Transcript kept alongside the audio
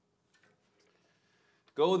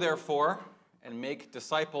Go, therefore, and make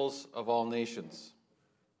disciples of all nations.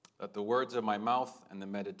 Let the words of my mouth and the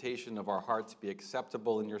meditation of our hearts be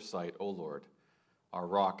acceptable in your sight, O Lord, our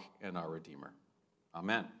rock and our Redeemer.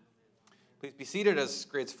 Amen. Please be seated as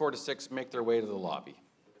grades 4 to 6 make their way to the lobby.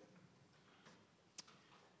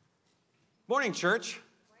 Morning, church.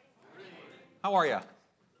 Morning. How are you?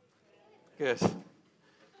 Good.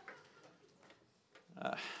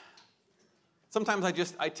 Sometimes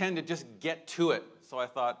I tend to just get to it. So I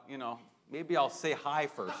thought, maybe I'll say hi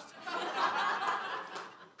first.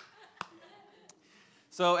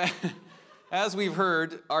 So as we've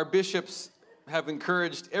heard, our bishops have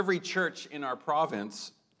encouraged every church in our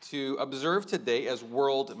province to observe today as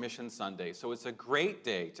World Mission Sunday. So it's a great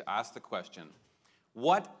day to ask the question,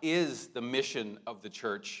 what is the mission of the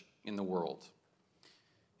church in the world?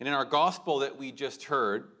 And in our gospel that we just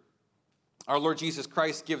heard, our Lord Jesus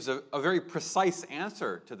Christ gives a very precise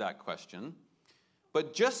answer to that question.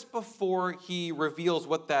 But just before he reveals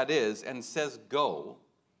what that is and says go,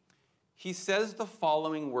 he says the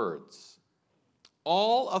following words: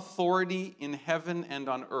 all authority in heaven and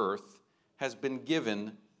on earth has been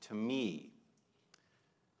given to me.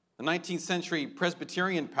 The 19th century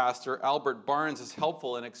Presbyterian pastor Albert Barnes is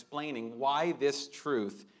helpful in explaining why this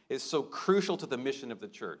truth is so crucial to the mission of the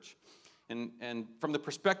church. And from the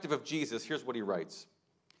perspective of Jesus, here's what he writes.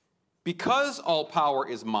 Because all power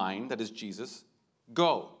is mine, that is Jesus,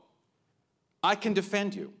 go. I can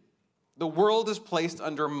defend you. The world is placed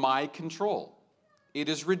under my control. It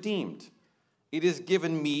is redeemed. It is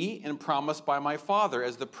given me and promised by my Father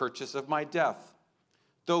as the purchase of my death.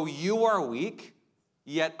 Though you are weak,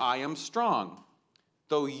 yet I am strong.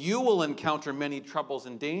 Though you will encounter many troubles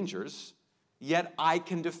and dangers, yet I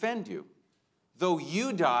can defend you. Though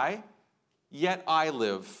you die, yet I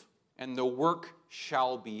live, and the work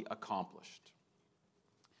shall be accomplished.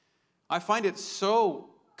 I find it so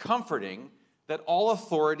comforting that all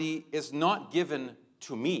authority is not given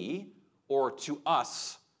to me or to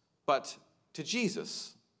us, but to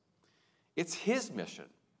Jesus. It's his mission,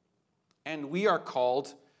 and we are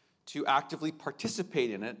called to actively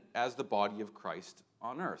participate in it as the body of Christ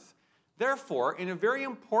on earth. Therefore, in a very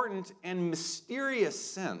important and mysterious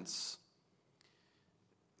sense,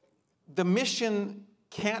 the mission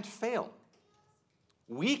can't fail.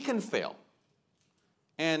 We can fail,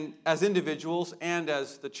 and as individuals and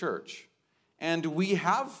as the church. And we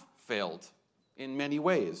have failed in many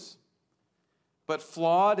ways. But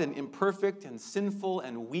flawed and imperfect and sinful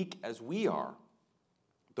and weak as we are,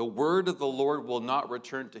 the word of the Lord will not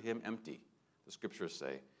return to him empty, the scriptures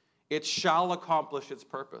say. It shall accomplish its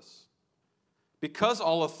purpose. Because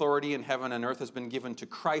all authority in heaven and earth has been given to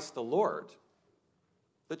Christ the Lord,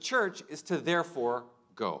 the church is to therefore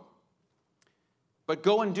go. But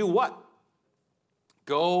go and do what?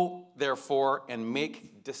 Go, therefore, and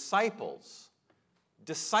make disciples.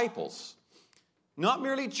 Disciples. Not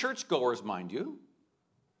merely churchgoers, mind you.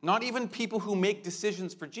 Not even people who make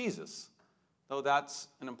decisions for Jesus, though that's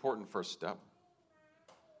an important first step.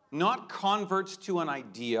 Not converts to an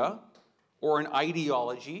idea or an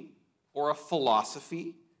ideology or a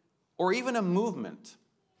philosophy or even a movement,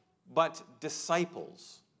 but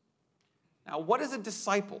disciples. Now, what is a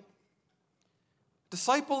disciple?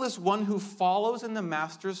 Disciple is one who follows in the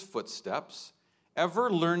master's footsteps, ever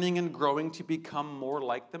learning and growing to become more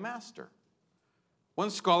like the master. One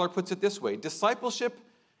scholar puts it this way: discipleship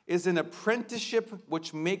is an apprenticeship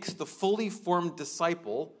which makes the fully formed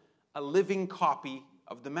disciple a living copy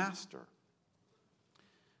of the master.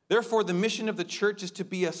 Therefore, the mission of the church is to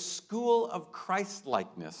be a school of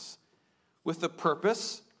Christ-likeness with the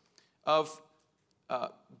purpose of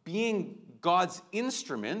being God's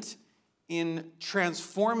instrument in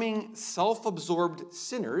transforming self-absorbed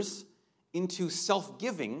sinners into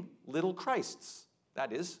self-giving little Christs,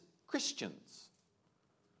 that is, Christians.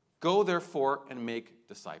 Go, therefore, and make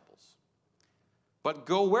disciples. But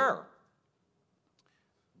go where?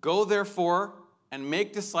 Go, therefore, and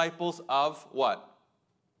make disciples of what?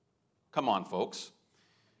 Come on, folks.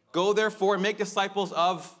 Go, therefore, and make disciples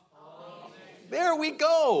of? All nations. There we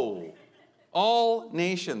go. All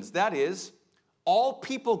nations. That is, all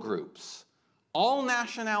people groups, all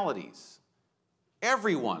nationalities,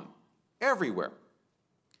 everyone, everywhere.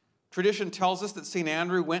 Tradition tells us that St.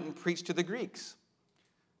 Andrew went and preached to the Greeks.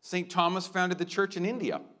 St. Thomas founded the church in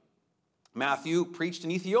India. Matthew preached in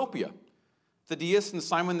Ethiopia. Thaddeus and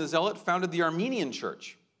Simon the Zealot founded the Armenian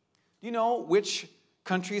church. Do you know which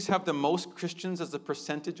countries have the most Christians as a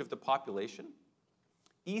percentage of the population?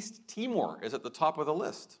 East Timor is at the top of the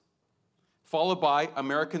list, followed by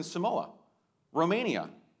American Samoa, Romania,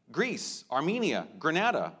 Greece, Armenia,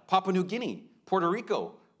 Grenada, Papua New Guinea, Puerto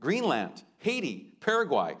Rico, Greenland, Haiti,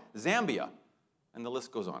 Paraguay, Zambia, and the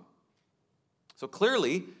list goes on. So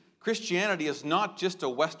clearly, Christianity is not just a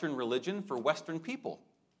Western religion for Western people.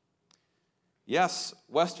 Yes,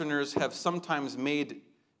 Westerners have sometimes made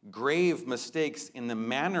grave mistakes in the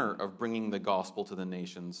manner of bringing the gospel to the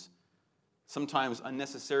nations, sometimes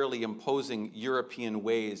unnecessarily imposing European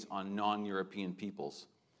ways on non-European peoples.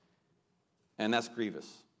 And that's grievous.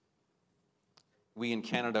 We in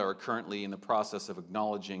Canada are currently in the process of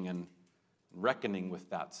acknowledging and reckoning with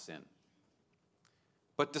that sin.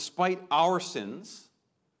 But despite our sins,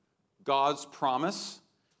 God's promise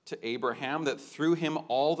to Abraham that through him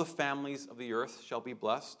all the families of the earth shall be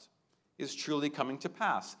blessed is truly coming to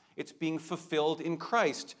pass. It's being fulfilled in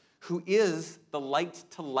Christ, who is the light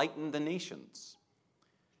to lighten the nations.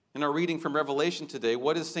 In our reading from Revelation today,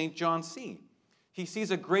 what does St. John see? He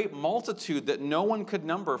sees a great multitude that no one could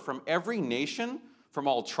number from every nation, from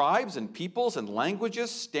all tribes and peoples and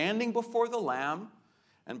languages, standing before the Lamb,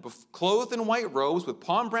 and clothed in white robes with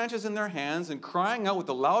palm branches in their hands, and crying out with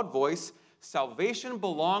a loud voice, "Salvation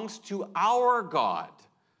belongs to our God,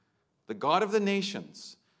 the God of the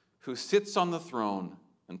nations, who sits on the throne,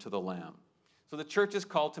 and to the Lamb." So the church is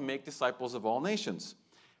called to make disciples of all nations.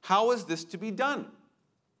 How is this to be done?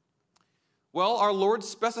 Well, our Lord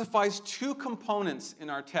specifies two components in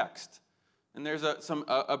our text. And there's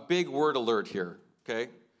a big word alert here,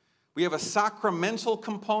 okay? We have a sacramental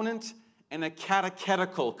component and a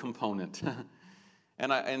catechetical component.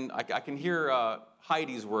 and I can hear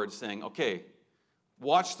Heidi's words saying, okay,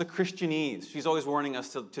 watch the Christianese. She's always warning us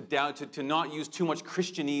to not use too much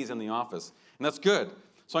Christianese in the office. And that's good.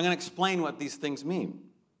 So I'm going to explain what these things mean.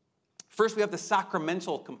 First, we have the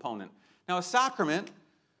sacramental component. Now, a sacrament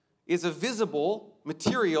is a visible,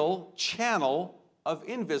 material channel of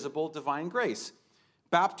invisible divine grace.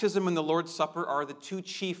 Baptism and the Lord's Supper are the two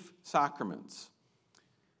chief sacraments.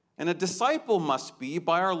 And a disciple must be,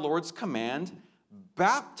 by our Lord's command,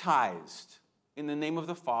 baptized in the name of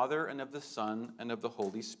the Father and of the Son and of the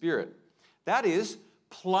Holy Spirit. That is,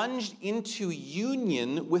 plunged into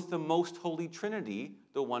union with the most holy Trinity,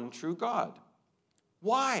 the one true God.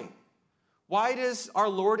 Why? Why does our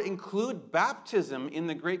Lord include baptism in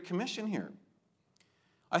the Great Commission here?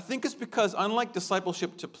 I think it's because, unlike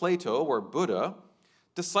discipleship to Plato or Buddha,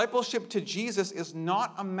 discipleship to Jesus is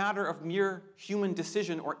not a matter of mere human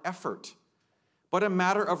decision or effort, but a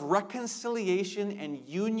matter of reconciliation and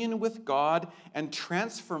union with God and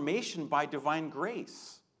transformation by divine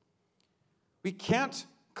grace. We can't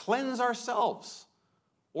cleanse ourselves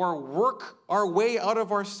or work our way out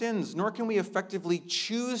of our sins, nor can we effectively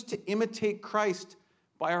choose to imitate Christ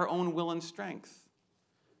by our own will and strength.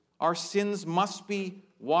 Our sins must be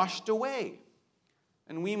washed away,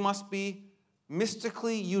 and we must be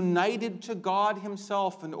mystically united to God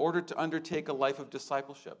himself in order to undertake a life of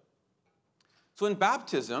discipleship. So in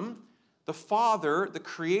baptism, the Father, the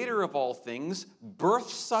creator of all things,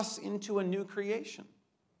 births us into a new creation.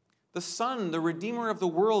 The Son, the Redeemer of the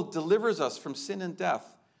world, delivers us from sin and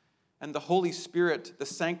death. And the Holy Spirit, the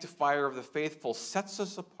sanctifier of the faithful, sets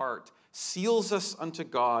us apart, seals us unto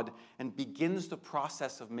God, and begins the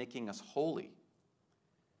process of making us holy.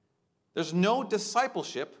 There's no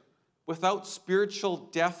discipleship without spiritual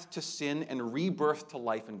death to sin and rebirth to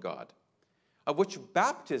life in God, of which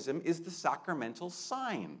baptism is the sacramental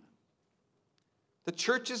sign. The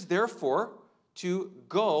church is therefore to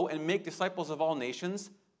go and make disciples of all nations,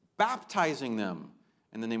 baptizing them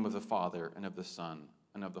in the name of the Father and of the Son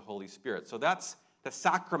and of the Holy Spirit. So that's the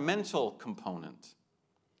sacramental component.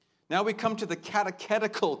 Now we come to the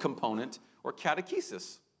catechetical component, or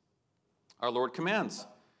catechesis. Our Lord commands,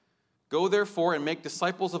 "Go therefore and make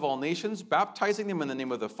disciples of all nations, baptizing them in the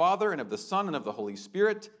name of the Father and of the Son and of the Holy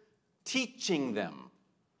Spirit, teaching them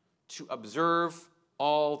to observe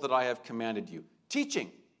all that I have commanded you."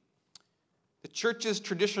 Teaching. The church's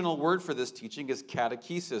traditional word for this teaching is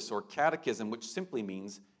catechesis or catechism, which simply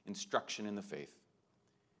means instruction in the faith.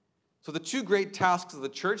 So the two great tasks of the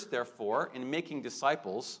church, therefore, in making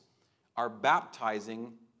disciples are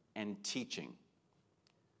baptizing and teaching.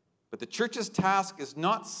 But the church's task is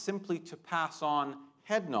not simply to pass on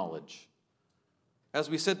head knowledge. As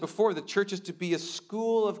we said before, the church is to be a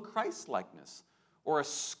school of Christ-likeness or a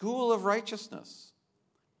school of righteousness.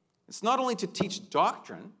 It's not only to teach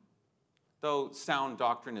doctrine, though sound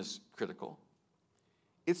doctrine is critical.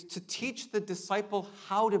 It's to teach the disciple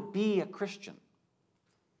how to be a Christian.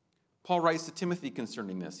 Paul writes to Timothy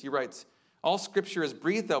concerning this. He writes, "All Scripture is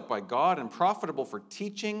breathed out by God and profitable for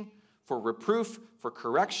teaching, for reproof, for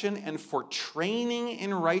correction, and for training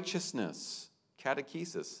in righteousness,"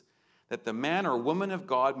 catechesis, "that the man or woman of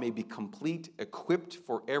God may be complete, equipped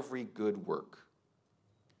for every good work."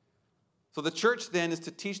 So the church then is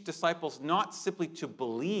to teach disciples not simply to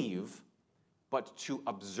believe, but to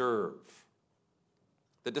observe.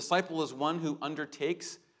 The disciple is one who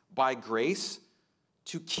undertakes by grace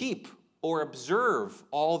to keep or observe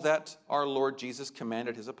all that our Lord Jesus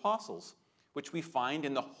commanded his apostles, which we find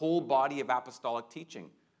in the whole body of apostolic teaching,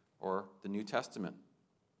 or the New Testament.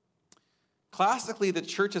 Classically, the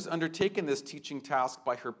church has undertaken this teaching task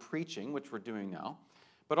by her preaching, which we're doing now,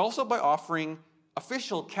 but also by offering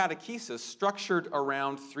official catechesis structured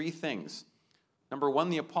around three things. Number one,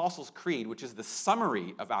 the Apostles' Creed, which is the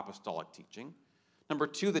summary of apostolic teaching. Number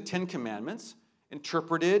two, the Ten Commandments,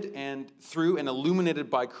 interpreted and through and illuminated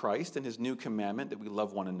by Christ and his new commandment that we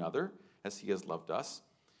love one another as he has loved us.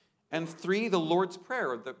 And three, the Lord's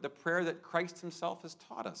Prayer, the prayer that Christ himself has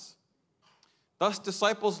taught us. Thus,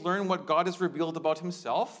 disciples learn what God has revealed about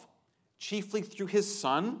himself, chiefly through his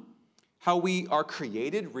Son, how we are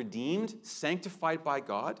created, redeemed, sanctified by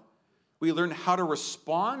God. We learn how to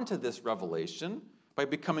respond to this revelation by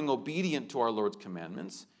becoming obedient to our Lord's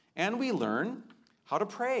commandments. And we learn how to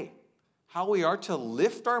pray, how we are to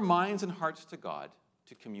lift our minds and hearts to God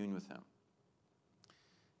to commune with him.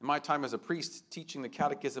 In my time as a priest teaching the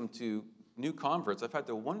catechism to new converts, I've had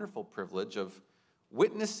the wonderful privilege of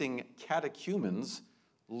witnessing catechumens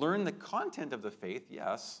learn the content of the faith,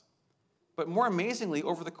 yes, but more amazingly,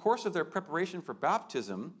 over the course of their preparation for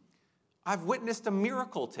baptism, I've witnessed a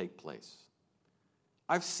miracle take place.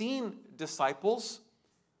 I've seen disciples,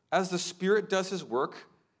 as the Spirit does his work,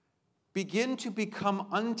 begin to become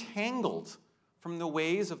untangled from the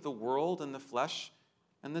ways of the world and the flesh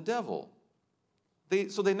and the devil.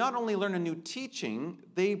 So they not only learn a new teaching,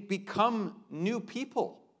 they become new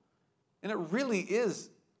people. And it really is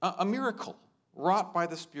a miracle wrought by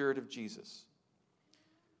the Spirit of Jesus.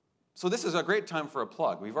 So this is a great time for a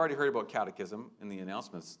plug. We've already heard about catechism in the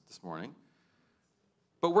announcements this morning.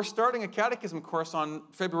 But we're starting a catechism course on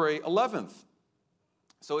February 11th.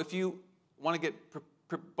 So if you want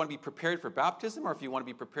to be prepared for baptism, or if you want to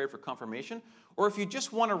be prepared for confirmation, or if you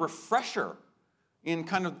just want a refresher in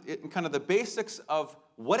kind of the basics of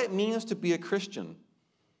what it means to be a Christian,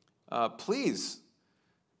 please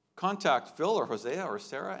contact Phil or Hosea or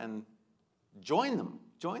Sarah and join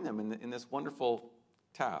them in this wonderful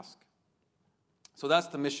task. So that's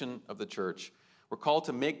the mission of the church. We're called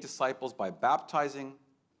to make disciples by baptizing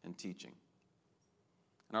and teaching.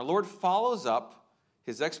 And our Lord follows up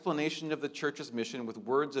his explanation of the church's mission with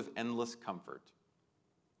words of endless comfort.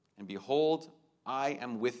 And behold, I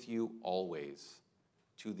am with you always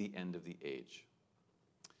to the end of the age.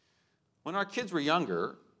 When our kids were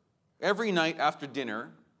younger, every night after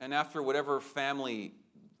dinner and after whatever family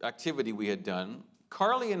activity we had done,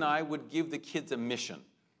 Carly and I would give the kids a mission.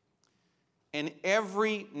 And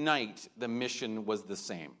every night the mission was the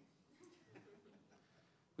same.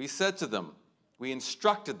 We said to them, we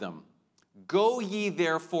instructed them, go ye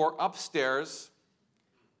therefore upstairs,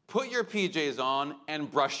 put your PJs on,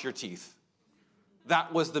 and brush your teeth.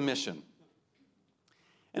 That was the mission.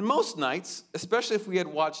 And most nights, especially if we had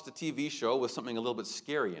watched a TV show with something a little bit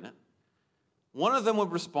scary in it, one of them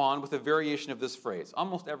would respond with a variation of this phrase,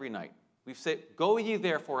 almost every night. We'd say, go ye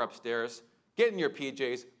therefore upstairs, get in your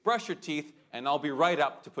PJs, brush your teeth, and I'll be right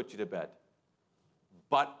up to put you to bed.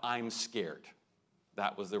 But I'm scared.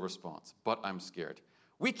 That was the response. But I'm scared.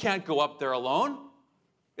 We can't go up there alone.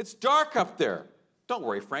 It's dark up there. Don't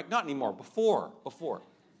worry, Frank, not anymore. Before.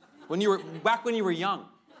 Back when you were young.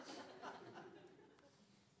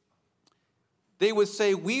 They would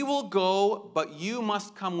say, we will go, but you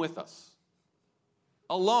must come with us.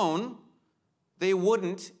 Alone, they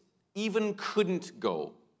couldn't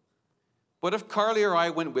go. But if Carly or I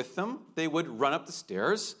went with them, they would run up the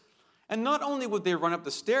stairs. And not only would they run up the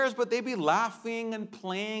stairs, but they'd be laughing and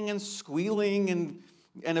playing and squealing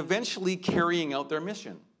and eventually carrying out their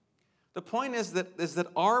mission. The point is that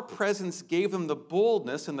our presence gave them the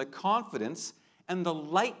boldness and the confidence and the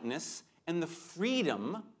lightness and the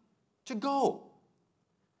freedom to go.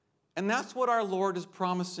 And that's what our Lord is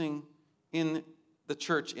promising in the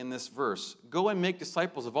church in this verse. Go and make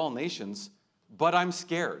disciples of all nations, but I'm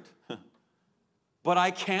scared. But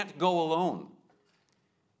I can't go alone.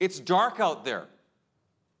 It's dark out there.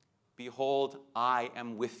 Behold, I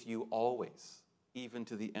am with you always, even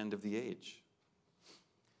to the end of the age.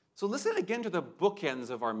 So listen again to the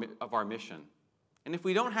bookends of our mission. And if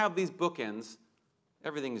we don't have these bookends,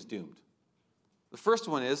 everything is doomed. The first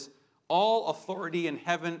one is, all authority in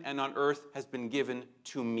heaven and on earth has been given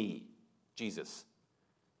to me, Jesus.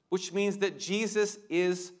 Which means that Jesus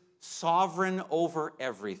is sovereign over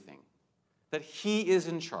everything. That he is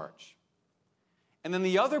in charge. And then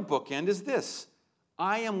the other bookend is this.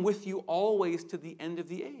 I am with you always to the end of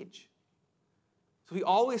the age. So we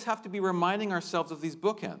always have to be reminding ourselves of these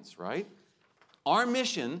bookends, right? Our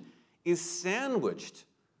mission is sandwiched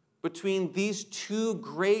between these two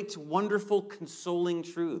great, wonderful, consoling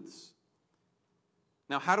truths.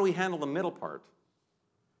 Now, how do we handle the middle part?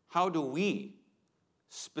 How do we,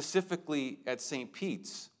 specifically at St.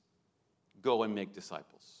 Pete's, go and make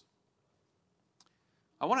disciples?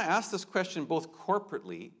 I want to ask this question both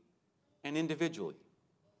corporately and individually.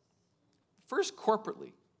 First,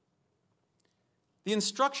 corporately. The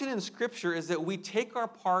instruction in Scripture is that we take our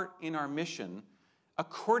part in our mission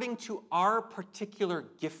according to our particular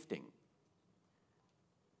gifting,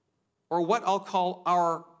 or what I'll call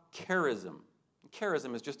our charism.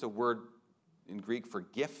 Charism is just a word in Greek for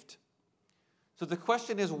gift. So the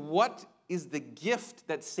question is, what is the gift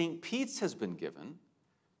that St. Pete's has been given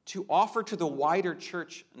to offer to the wider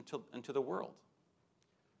church and to the world?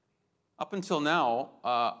 Up until now,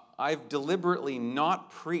 I've deliberately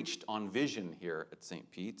not preached on vision here at St.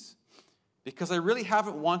 Pete's because I really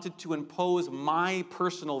haven't wanted to impose my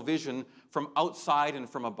personal vision from outside and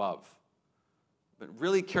from above. But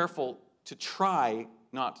really careful to try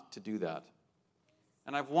not to do that.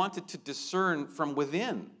 And I've wanted to discern from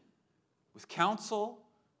within, with counsel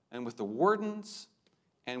and with the wardens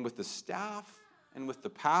and with the staff and with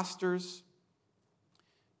the pastors,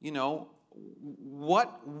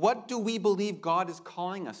 what do we believe God is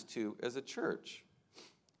calling us to as a church?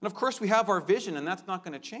 And of course, we have our vision, and that's not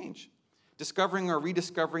going to change. Discovering or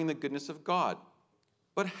rediscovering the goodness of God.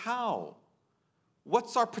 But how?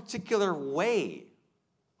 What's our particular way?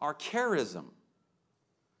 Our charism?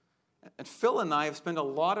 And Phil and I have spent a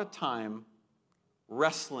lot of time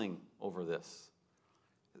wrestling over this.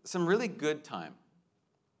 Some really good time.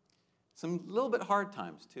 Some little bit hard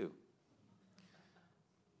times, too.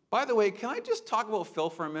 By the way, can I just talk about Phil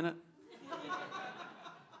for a minute?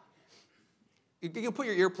 You can put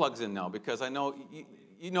your earplugs in now, because I know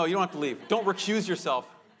you don't have to leave. Don't recuse yourself.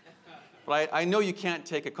 But I know you can't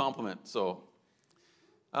take a compliment. So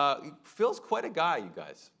Phil's quite a guy, you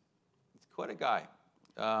guys. He's quite a guy.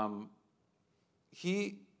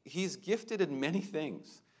 He's gifted in many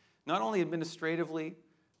things, not only administratively,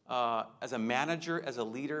 as a manager, as a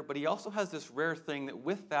leader, but he also has this rare thing that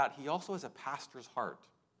with that, he also has a pastor's heart.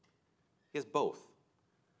 He has both,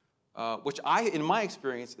 which in my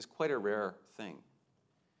experience, is quite a rare thing.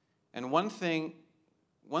 And one thing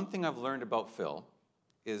I've learned about Phil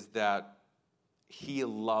is that he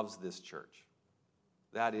loves this church.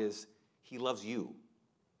 That is, he loves you.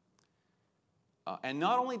 And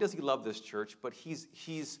not only does he love this church, but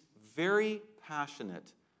he's very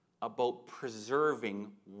passionate about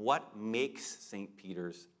preserving what makes St.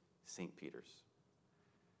 Peter's St. Peter's.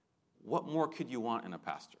 What more could you want in a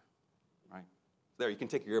pastor? Right? There, you can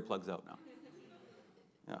take your earplugs out now.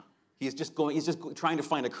 Yeah. He's just trying to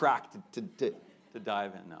find a crack to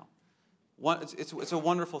dive in now. It's a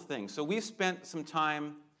wonderful thing. So we've spent some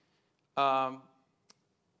time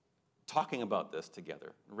talking about this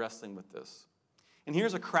together, wrestling with this. And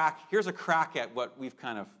here's a crack at what we've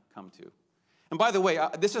kind of come to. And by the way,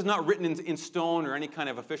 this is not written in stone or any kind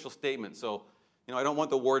of official statement. So, I don't want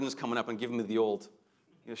the wardens coming up and giving me the old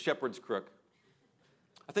shepherd's crook.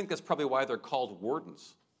 I think that's probably why they're called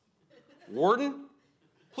wardens. Warden,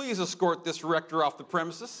 please escort this rector off the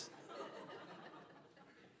premises.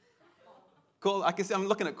 Cole, I can see, I'm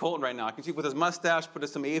looking at Colton right now. I can see with his mustache, put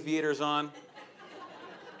some aviators on.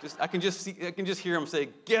 I can just hear him say,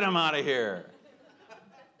 "Get him out of here."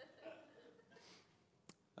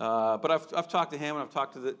 But I've talked to him, and I've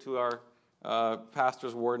talked to our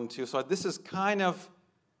pastor's warden too. So this is kind of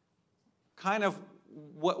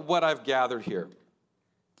what I've gathered here.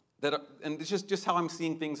 And it's just how I'm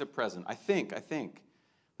seeing things at present. I think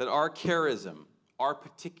that our charism, our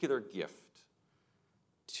particular gift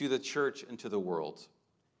to the church and to the world,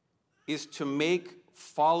 is to make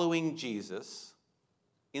following Jesus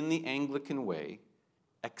in the Anglican way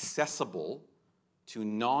accessible to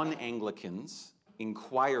non-Anglicans,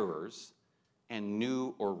 inquirers, and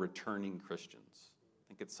new or returning Christians. I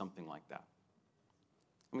think it's something like that.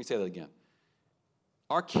 Let me say that again.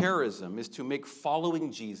 Our charism is to make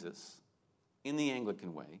following Jesus in the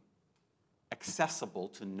Anglican way accessible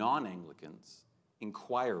to non-Anglicans,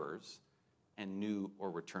 inquirers, and new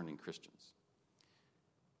or returning Christians.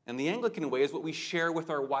 And the Anglican way is what we share with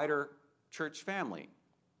our wider church family.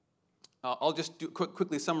 I'll just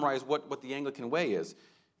quickly summarize what the Anglican way is.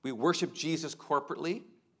 We worship Jesus corporately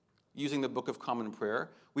using the Book of Common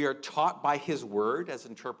Prayer. We are taught by his word as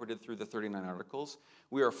interpreted through the 39 Articles.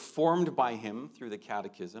 We are formed by him through the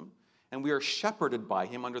Catechism. And we are shepherded by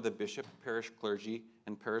him under the bishop, parish clergy,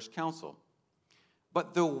 and parish council.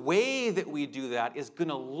 But the way that we do that is going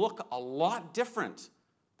to look a lot different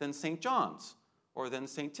than St. John's or than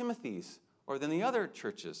St. Timothy's or than the other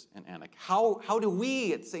churches in Antioch. How do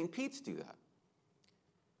we at St. Pete's do that?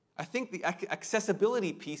 I think the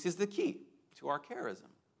accessibility piece is the key to our charism.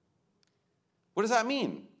 What does that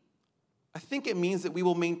mean? I think it means that we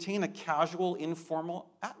will maintain a casual,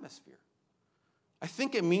 informal atmosphere. I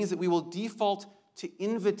think it means that we will default to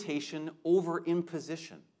invitation over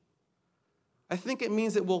imposition. I think it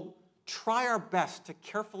means that we'll try our best to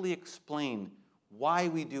carefully explain why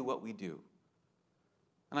we do what we do.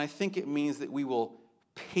 And I think it means that we will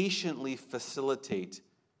patiently facilitate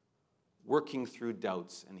working through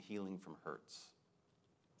doubts and healing from hurts.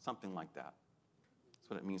 Something like that. That's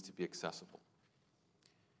what it means to be accessible.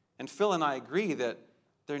 And Phil and I agree that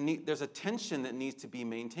there's a tension that needs to be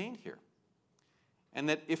maintained here. And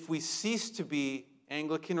that if we cease to be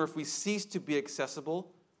Anglican or if we cease to be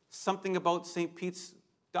accessible, something about St. Pete's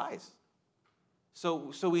dies.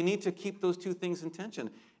 So we need to keep those two things in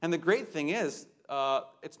tension. And the great thing is,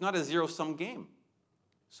 it's not a zero-sum game.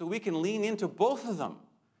 So we can lean into both of them,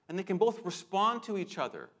 and they can both respond to each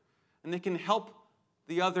other, and they can help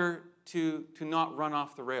the other to not run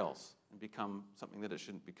off the rails and become something that it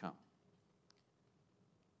shouldn't become.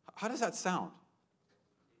 How does that sound?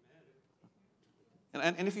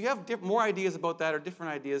 And if you have more ideas about that or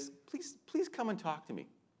different ideas, please come and talk to me.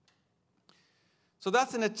 So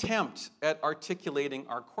that's an attempt at articulating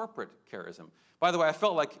our corporate charism. By the way, I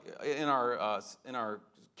felt like in our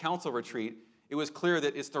council retreat, it was clear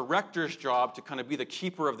that it's the rector's job to kind of be the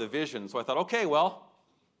keeper of the vision. So I thought, okay, well,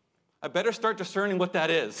 I better start discerning what that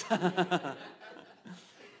is.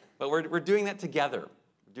 But we're doing that together.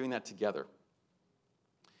 We're doing that together.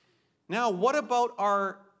 Now, what about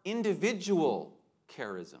our individual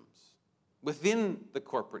charisms within the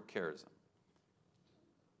corporate charism?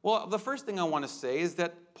 Well, the first thing I want to say is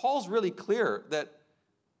that Paul's really clear that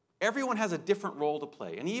everyone has a different role to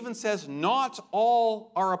play. And he even says, not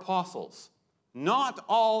all are apostles, not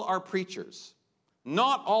all are preachers,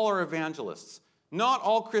 not all are evangelists, not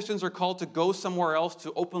all Christians are called to go somewhere else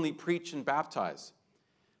to openly preach and baptize.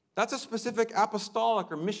 That's a specific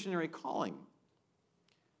apostolic or missionary calling.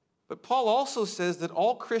 But Paul also says that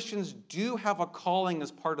all Christians do have a calling as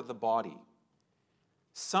part of the body.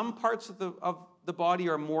 Some parts of the body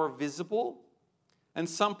are more visible, and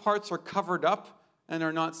some parts are covered up and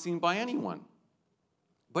are not seen by anyone.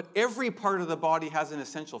 But every part of the body has an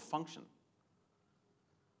essential function.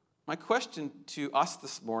 My question to us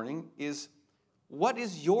this morning is, what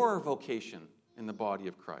is your vocation in the body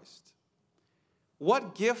of Christ?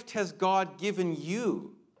 What gift has God given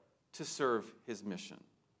you to serve his mission?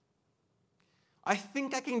 I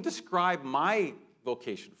think I can describe my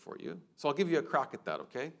vocation for you, so I'll give you a crack at that,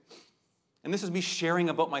 okay? And this is me sharing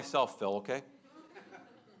about myself, Phil, okay?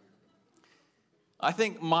 I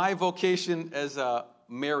think my vocation as a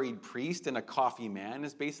married priest and a coffee man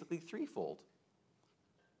is basically threefold.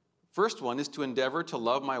 First one is to endeavor to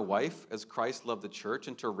love my wife as Christ loved the church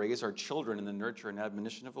and to raise our children in the nurture and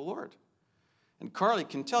admonition of the Lord. And Carly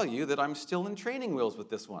can tell you that I'm still in training wheels with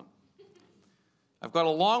this one. I've got a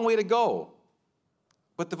long way to go.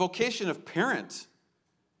 But the vocation of parent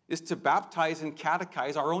is to baptize and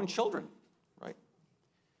catechize our own children, right?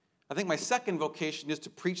 I think my second vocation is to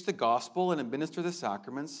preach the gospel and administer the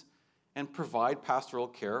sacraments and provide pastoral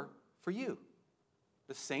care for you,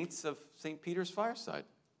 the saints of St. Peter's Fireside.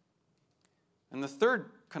 And the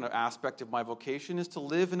third kind of aspect of my vocation is to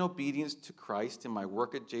live in obedience to Christ in my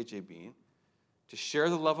work at JJB, to share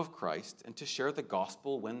the love of Christ and to share the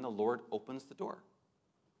gospel when the Lord opens the door.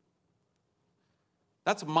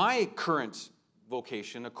 That's my current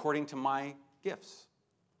vocation according to my gifts.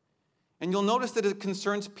 And you'll notice that it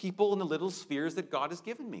concerns people in the little spheres that God has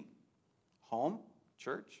given me. Home,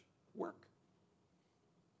 church, work.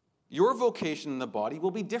 Your vocation in the body will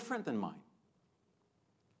be different than mine.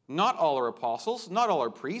 Not all are apostles, not all are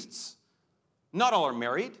priests, not all are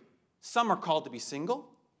married. Some are called to be single.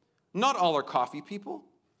 Not all are coffee people.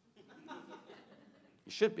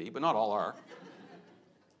 You should be, but not all are.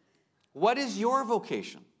 What is your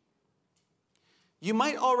vocation? You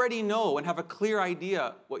might already know and have a clear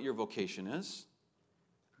idea what your vocation is,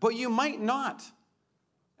 but you might not,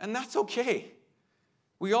 and that's okay.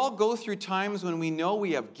 We all go through times when we know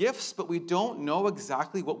we have gifts, but we don't know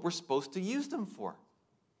exactly what we're supposed to use them for.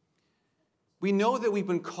 We know that we've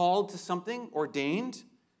been called to something, ordained,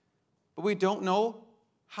 but we don't know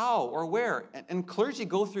how or where. And clergy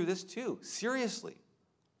go through this too, seriously.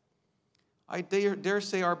 I dare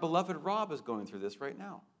say our beloved Rob is going through this right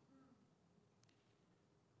now.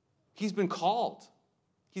 He's been called.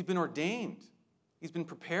 He's been ordained. He's been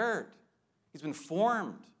prepared. He's been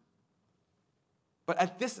formed. But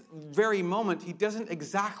at this very moment, he doesn't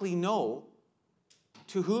exactly know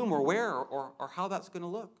to whom or where or how that's going to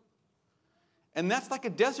look. And that's like a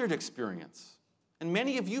desert experience. And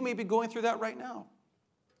many of you may be going through that right now.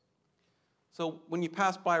 So when you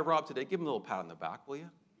pass by Rob today, give him a little pat on the back, will you?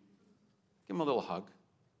 Give him a little hug.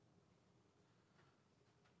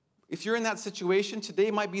 If you're in that situation,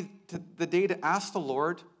 today might be the day to ask the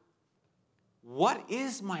Lord, what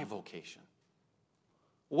is my vocation?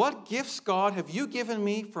 What gifts, God, have you given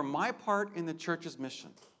me for my part in the church's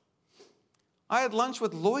mission? I had lunch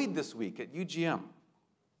with Lloyd this week at UGM,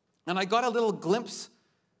 and I got a little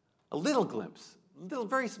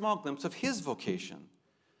very small glimpse of his vocation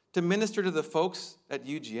to minister to the folks at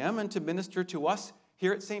UGM and to minister to us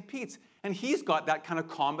here at St. Pete's. And he's got that kind of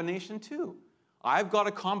combination too. I've got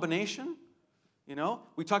a combination. You know,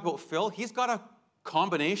 we talk about Phil. He's got a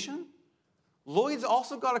combination. Lloyd's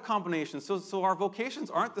also got a combination. So our vocations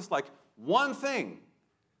aren't this like one thing.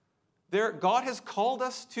 God has called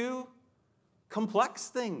us to complex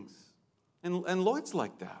things. And Lloyd's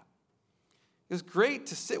like that. It was great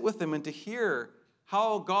to sit with him and to hear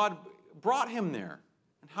how God brought him there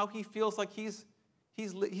and how he feels like he's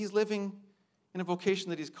living in a vocation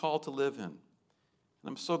that he's called to live in. And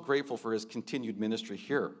I'm so grateful for his continued ministry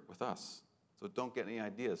here with us. So don't get any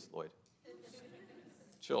ideas, Lloyd.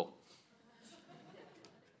 Chill.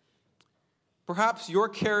 Perhaps your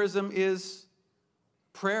charism is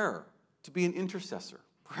prayer, to be an intercessor.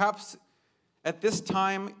 Perhaps at this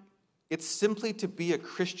time, it's simply to be a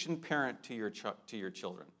Christian parent to your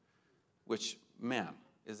children, which, man,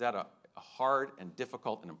 is that a hard and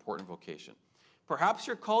difficult and important vocation. Perhaps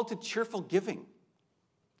you're called to cheerful giving.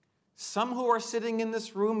 Some who are sitting in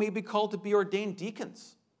this room may be called to be ordained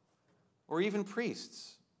deacons or even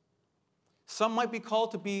priests. Some might be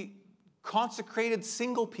called to be consecrated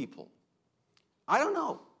single people. I don't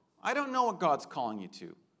know. I don't know what God's calling you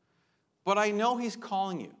to. But I know he's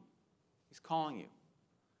calling you. He's calling you.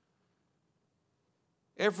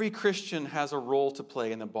 Every Christian has a role to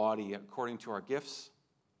play in the body according to our gifts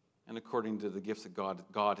and according to the gifts that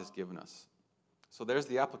God has given us. So there's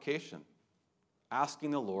the application.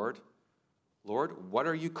 Asking the Lord, what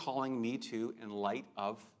are you calling me to in light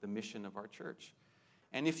of the mission of our church?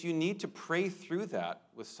 And if you need to pray through that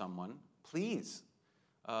with someone, please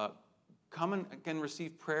come and again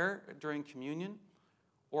receive prayer during communion,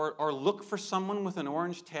 or look for someone with an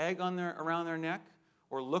orange tag around their neck,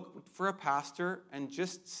 or look for a pastor and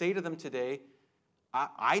just say to them today,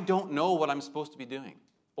 I don't know what I'm supposed to be doing,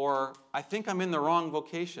 or I think I'm in the wrong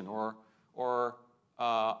vocation, or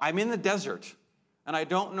I'm in the desert and I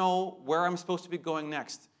don't know where I'm supposed to be going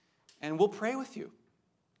next. And we'll pray with you.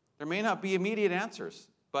 There may not be immediate answers,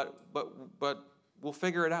 but we'll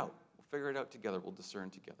figure it out. We'll figure it out together. We'll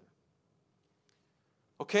discern together.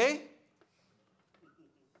 Okay?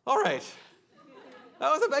 All right.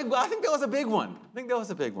 I think that was a big one.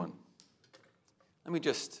 Let me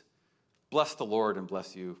just bless the Lord and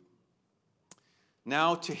bless you.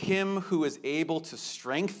 Now to him who is able to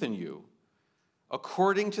strengthen you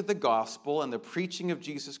according to the gospel and the preaching of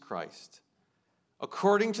Jesus Christ,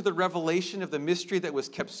 according to the revelation of the mystery that was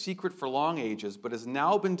kept secret for long ages, but has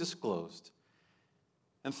now been disclosed,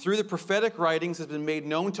 and through the prophetic writings has been made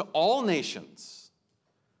known to all nations,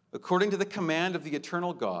 according to the command of the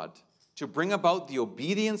eternal God, to bring about the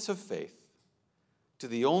obedience of faith. To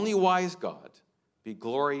the only wise God be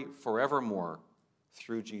glory forevermore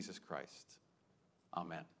through Jesus Christ.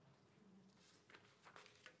 Amen.